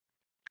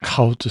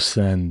how to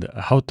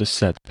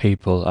set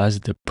PayPal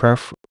as the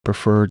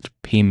preferred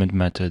payment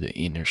method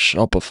in your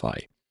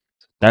Shopify.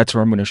 That's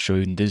what I'm going to show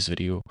you in this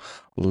video.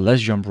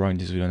 Let's jump right in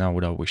this video now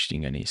without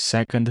wasting any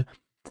second.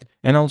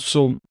 And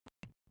also,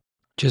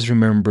 just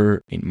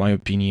remember, in my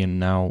opinion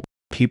now,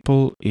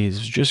 PayPal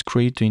is just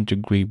great to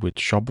integrate with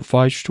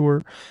Shopify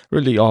store,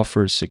 really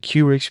offers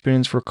secure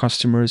experience for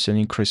customers and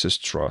increases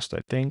trust,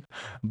 I think.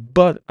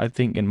 But I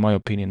think, in my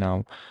opinion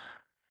now,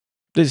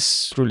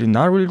 this is really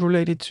not really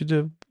related to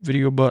the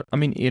video, but I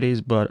mean it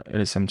is, but at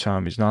the same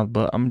time it's not.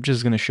 But I'm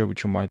just gonna share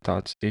with you my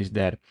thoughts is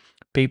that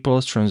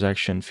PayPal's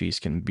transaction fees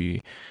can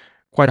be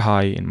quite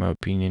high in my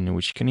opinion,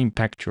 which can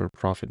impact your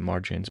profit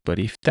margins. But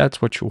if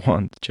that's what you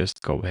want,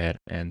 just go ahead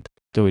and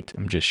do it.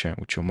 I'm just sharing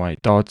with you my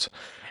thoughts.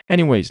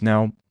 Anyways,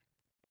 now,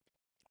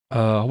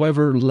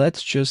 however,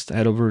 let's just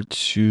head over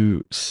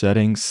to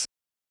settings,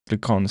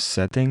 click on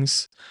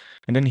settings,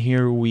 and then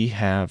here we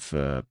have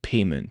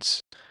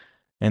payments.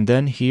 And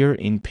then here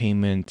in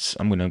payments,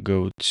 I'm gonna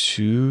go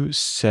to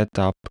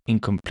setup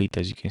incomplete,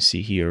 as you can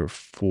see here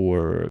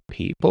for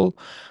PayPal.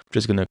 I'm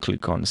just gonna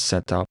click on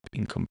setup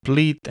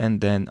incomplete,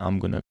 and then I'm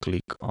gonna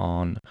click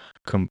on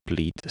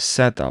complete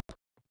setup.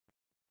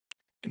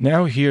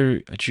 Now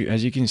here,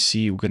 as you can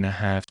see, we're gonna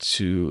have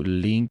to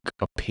link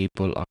a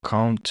PayPal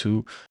account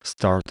to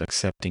start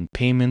accepting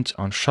payments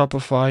on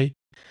Shopify.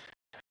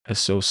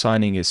 So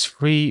signing is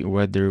free,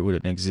 whether with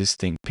an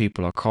existing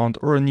PayPal account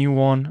or a new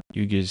one.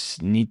 You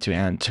just need to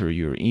enter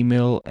your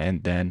email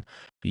and then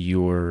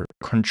your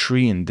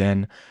country, and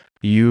then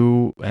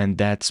and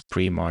that's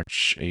pretty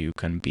much you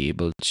can be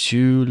able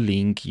to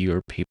link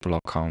your PayPal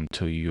account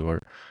to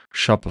your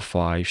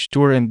Shopify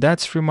store, and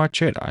that's pretty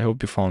much it. I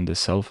hope you found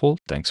this helpful.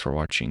 Thanks for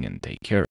watching and take care.